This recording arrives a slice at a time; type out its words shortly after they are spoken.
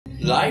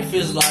Life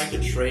is like a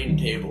train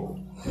table.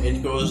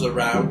 It goes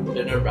around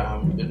and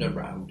around and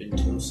around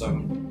until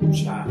some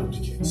child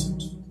kicks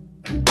it.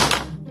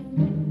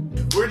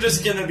 We're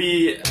just gonna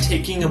be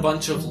taking a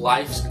bunch of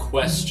life's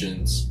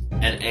questions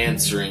and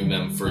answering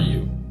them for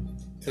you.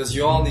 Because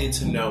you all need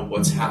to know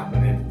what's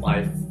happening in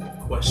life,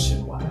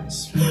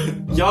 question-wise.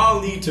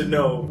 Y'all need to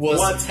know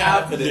What's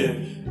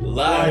happening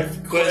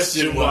life,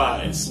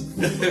 question-wise.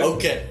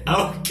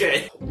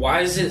 Okay.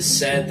 Why is it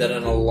said that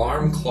an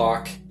alarm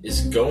clock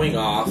is going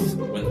off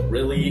when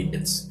really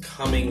it's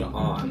coming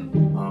on?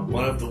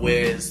 One of the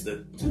ways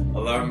that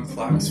alarm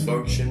clocks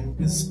function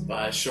is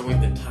by showing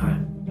the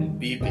time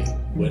and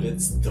beeping when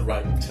it's the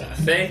right time.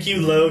 Thank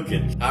you,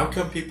 Logan. How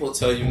come people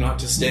tell you not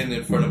to stand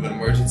in front of an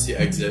emergency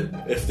exit?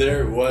 If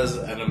there was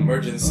an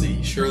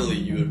emergency, surely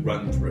you would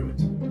run through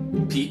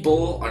it.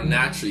 People are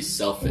naturally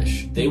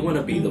selfish. They want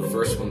to be the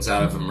first ones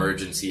out of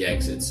emergency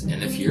exits,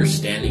 and if you're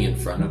standing in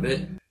front of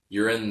it,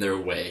 you're in their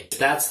way.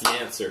 That's the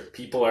answer.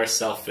 People are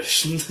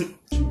selfish.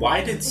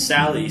 Why did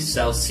Sally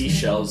sell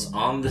seashells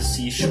on the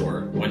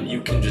seashore when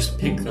you can just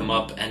pick them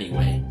up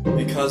anyway?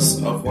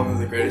 Because of one of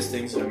the greatest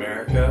things in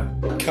America,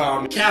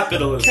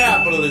 Capitalism.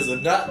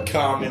 capitalism, not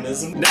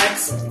communism.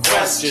 Next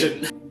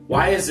question.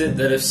 Why is it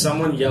that if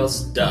someone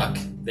yells duck,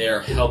 they are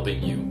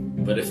helping you,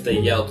 but if they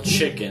yell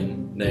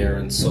chicken, they are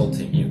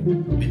insulting you?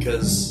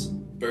 Because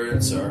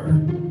birds are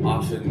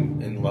often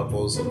in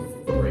levels of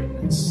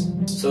greatness.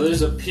 So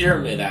there's a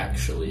pyramid,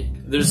 actually.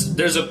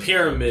 There's a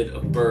pyramid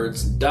of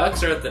birds.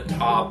 Ducks are at the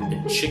top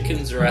and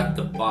chickens are at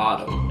the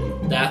bottom.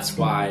 And that's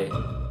why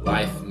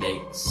life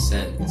makes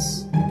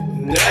sense.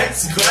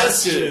 Next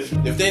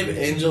question! If they have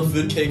angel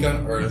food cake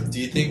on Earth,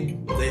 do you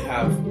think they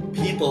have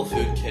people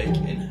food cake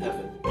in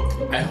heaven?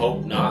 I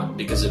hope not,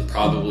 because it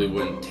probably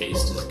wouldn't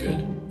taste as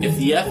good. If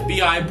the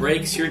FBI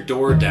breaks your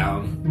door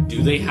down,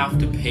 do they have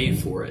to pay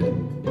for it?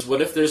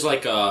 What if there's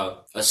like a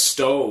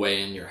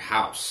stowaway in your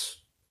house,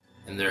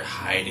 and they're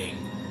hiding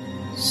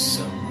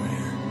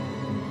somewhere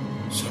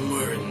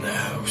in the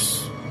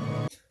house?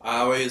 I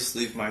always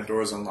leave my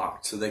doors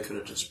unlocked, so they could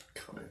have just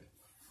come in.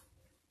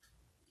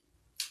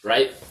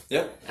 Right?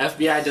 Yep.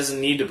 FBI doesn't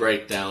need to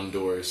break down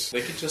doors.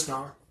 They could just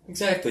knock.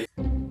 Exactly.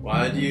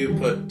 Why do you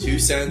put 2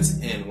 cents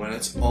in when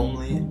it's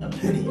only a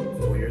penny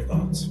for your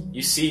thoughts?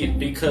 You see,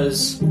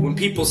 because when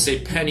people say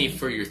penny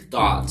for your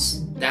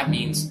thoughts, that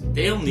means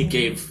they only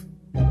gave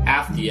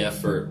half the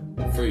effort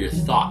for your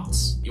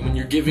thoughts. When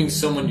you're giving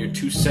someone your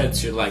 2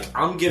 cents, you're like,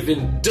 I'm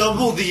giving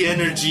double the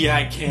energy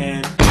I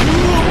can. 2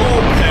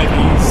 whole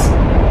pennies.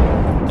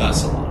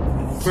 That's a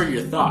lot. For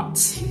your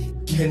thoughts.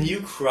 Can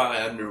you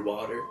cry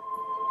underwater?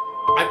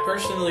 I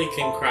personally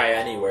can cry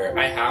anywhere.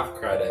 I have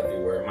cried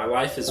everywhere. My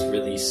life is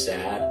really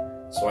sad,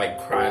 so I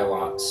cry a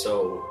lot.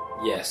 So,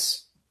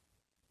 yes,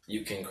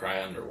 you can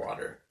cry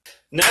underwater.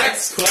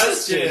 Next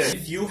question!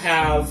 If you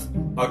have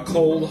a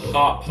cold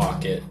hot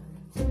pocket,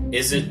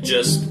 is it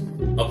just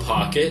a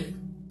pocket?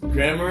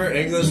 Grammar,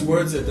 English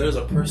words, if there's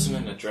a person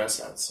in a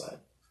dress outside.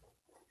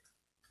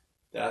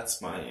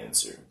 That's my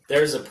answer.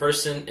 There's a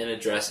person in a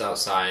dress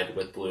outside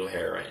with blue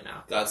hair right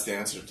now. That's the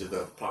answer to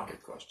the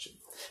pocket question.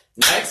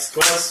 Next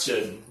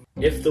question.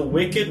 If the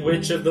Wicked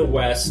Witch of the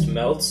West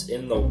melts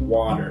in the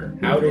water,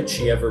 how did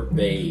she ever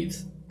bathe?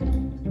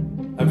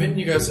 Haven't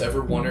you guys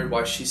ever wondered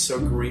why she's so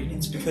green?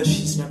 It's because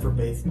she's never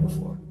bathed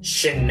before.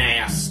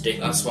 Shenasty.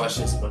 That's why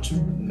she has a bunch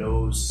of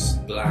nose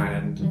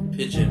blind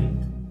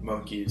pigeon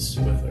monkeys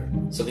with her.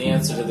 So the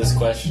answer to this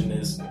question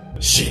is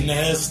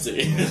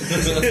Shenasty.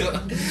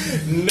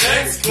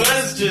 Next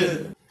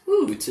question.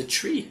 Ooh, it's a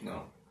tree.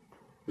 No.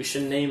 We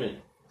should name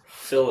it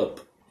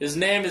Philip. His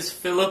name is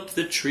Philip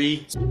the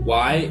Tree.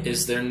 Why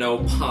is there no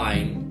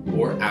pine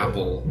or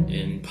apple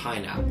in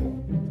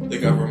pineapple? The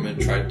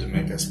government tried to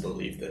make us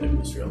believe that it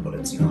was real, but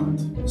it's not.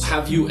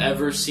 Have you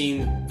ever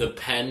seen the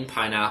pen,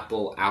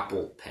 pineapple,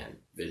 apple pen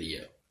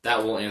video?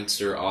 That will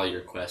answer all your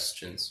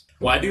questions.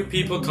 Why do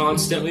people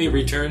constantly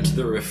return to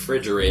the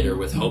refrigerator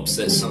with hopes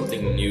that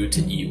something new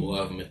to eat will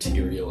have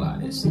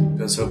materialized?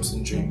 Because hopes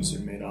and dreams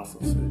are made off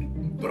of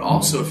food. But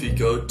also, if you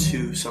go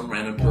to some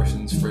random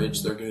person's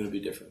fridge, they're going to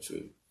be different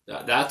food.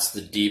 That's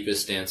the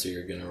deepest answer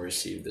you're going to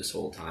receive this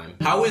whole time.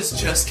 How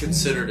is chess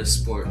considered a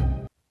sport?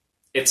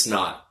 It's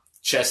not.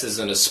 Chess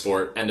isn't a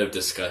sport. End of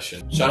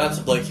discussion. Shout out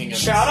to Blake Ingham.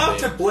 Shout out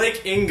to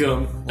Blake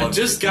Ingham. I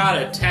just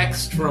got a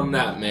text from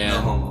that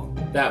man. No.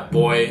 That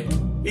boy.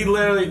 He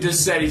literally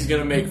just said he's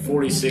going to make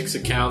 46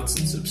 accounts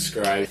and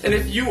subscribe. And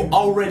if you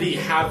already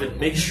haven't,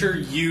 make sure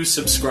you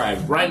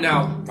subscribe. Right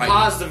now,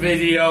 pause the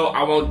video.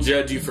 I won't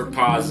judge you for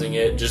pausing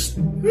it. Just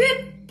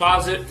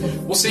pause it.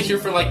 We'll sit here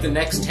for like the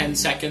next 10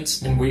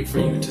 seconds and wait for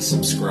you to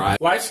subscribe.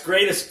 Life's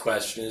greatest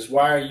question is,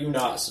 why are you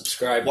not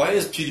subscribed? Why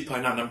is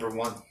PewDiePie not number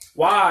 1?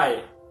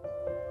 Why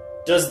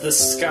does the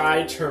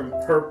sky turn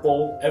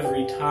purple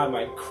every time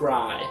I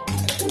cry?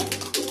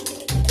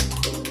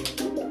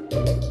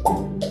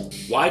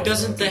 Why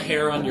doesn't the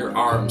hair on your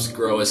arms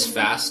grow as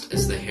fast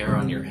as the hair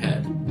on your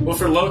head? Well,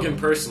 for Logan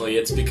personally,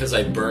 it's because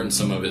I burned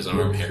some of his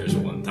arm hairs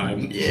one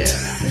time. Yeah.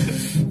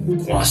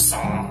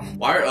 Croissant.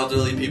 Why are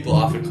elderly people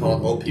often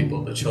called old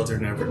people, but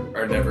children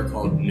are never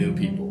called new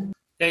people?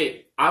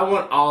 Hey, I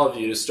want all of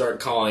you to start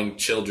calling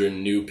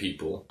children new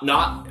people.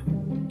 Not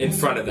in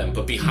front of them,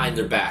 but behind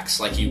their backs,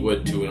 like you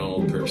would to an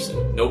old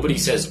person. Nobody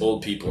says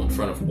old people in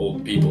front of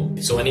old people.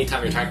 So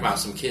anytime you're talking about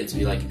some kids,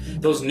 be like,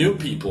 those new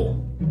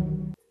people.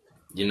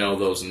 You know,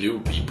 those new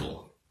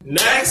people.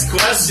 Next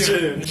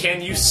question!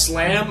 Can you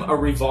slam a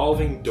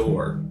revolving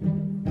door?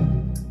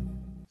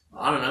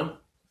 I don't know.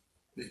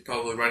 You could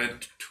probably run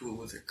into it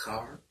with a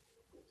car.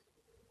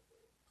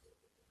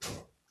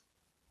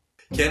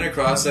 Can a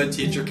cross-eyed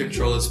teacher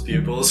control his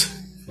pupils?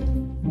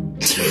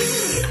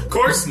 Of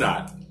course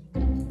not.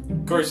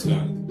 Of course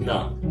not.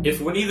 No. If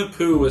Winnie the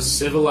Pooh was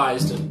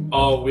civilized and...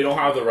 Oh, we don't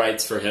have the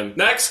rights for him.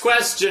 Next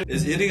question!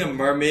 Is eating a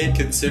mermaid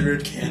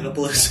considered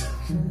cannibalism?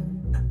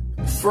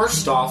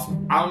 First off,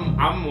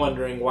 I'm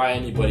wondering why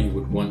anybody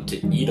would want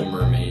to eat a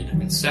mermaid.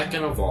 And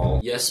second of all,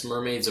 yes,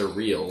 mermaids are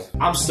real.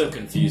 I'm still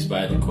confused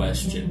by the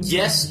question.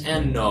 Yes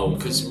and no,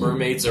 because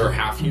mermaids are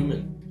half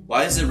human.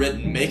 Why is it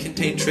written, may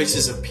contain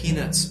traces of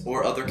peanuts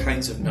or other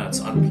kinds of nuts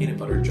on peanut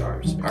butter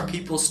jars? Are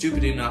people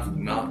stupid enough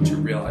not to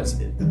realize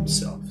it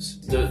themselves?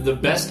 The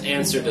best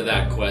answer to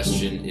that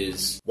question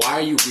is, why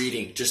are you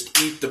reading?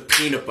 Just eat the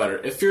peanut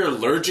butter. If you're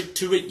allergic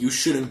to it, you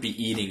shouldn't be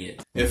eating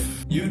it.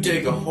 If you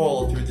dig a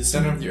hole through the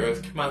center of the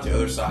earth, come out the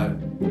other side,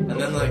 and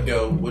then let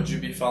go, would you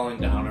be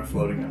falling down or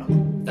floating up?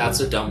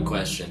 That's a dumb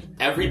question.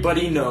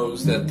 Everybody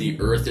knows that the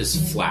earth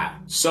is flat,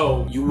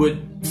 so you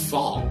would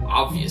fall,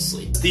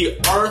 obviously. The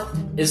earth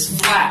is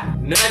flat.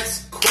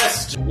 Next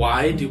question.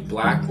 Why do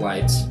black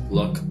lights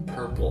look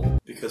purple?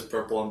 Because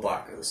purple and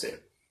black are the same.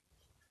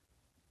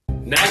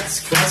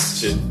 Next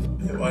question.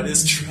 Why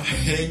does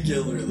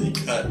triangularly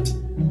cut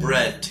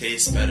bread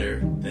taste better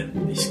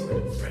than the square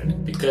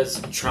bread?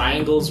 Because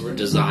triangles were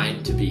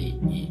designed to be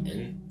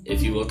eaten.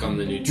 If you look on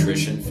the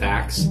nutrition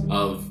facts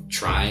of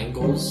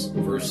triangles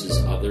versus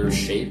other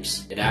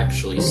shapes, it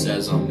actually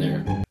says on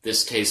there,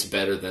 this tastes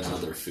better than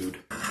other food.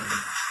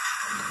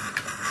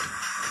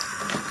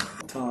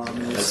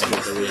 That's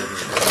good that we have.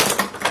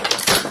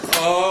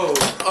 Oh.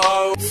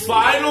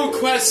 Final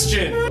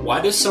question! Why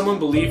does someone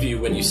believe you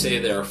when you say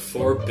there are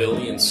 4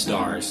 billion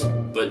stars,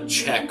 but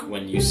check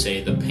when you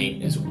say the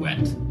paint is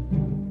wet?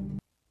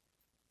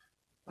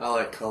 I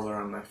like color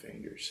on my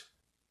fingers.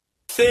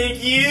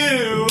 Thank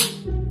you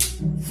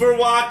for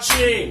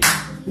watching!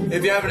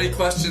 If you have any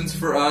questions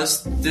for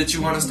us that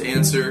you want us to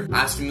answer,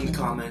 ask them in the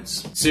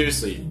comments.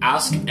 Seriously,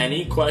 ask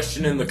any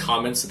question in the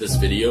comments of this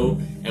video,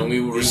 and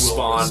we will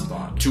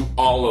respond to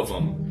all of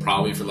them.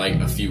 Probably for like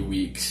a few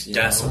weeks.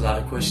 That's a lot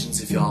of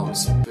questions if y'all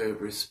respect.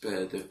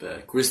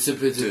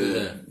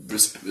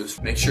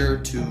 Make sure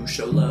to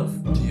show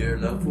love to your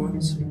loved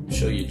ones.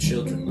 Show your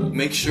children love.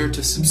 Make sure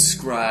to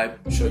subscribe.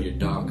 Show your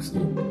dogs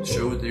love.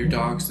 Show your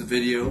dogs the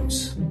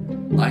videos.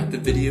 Like the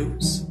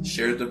videos.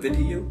 Share the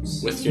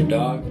videos. With your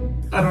dog.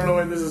 I don't know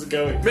where this is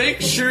going.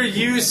 Make sure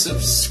you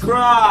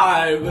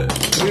subscribe.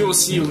 We will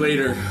see you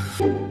later.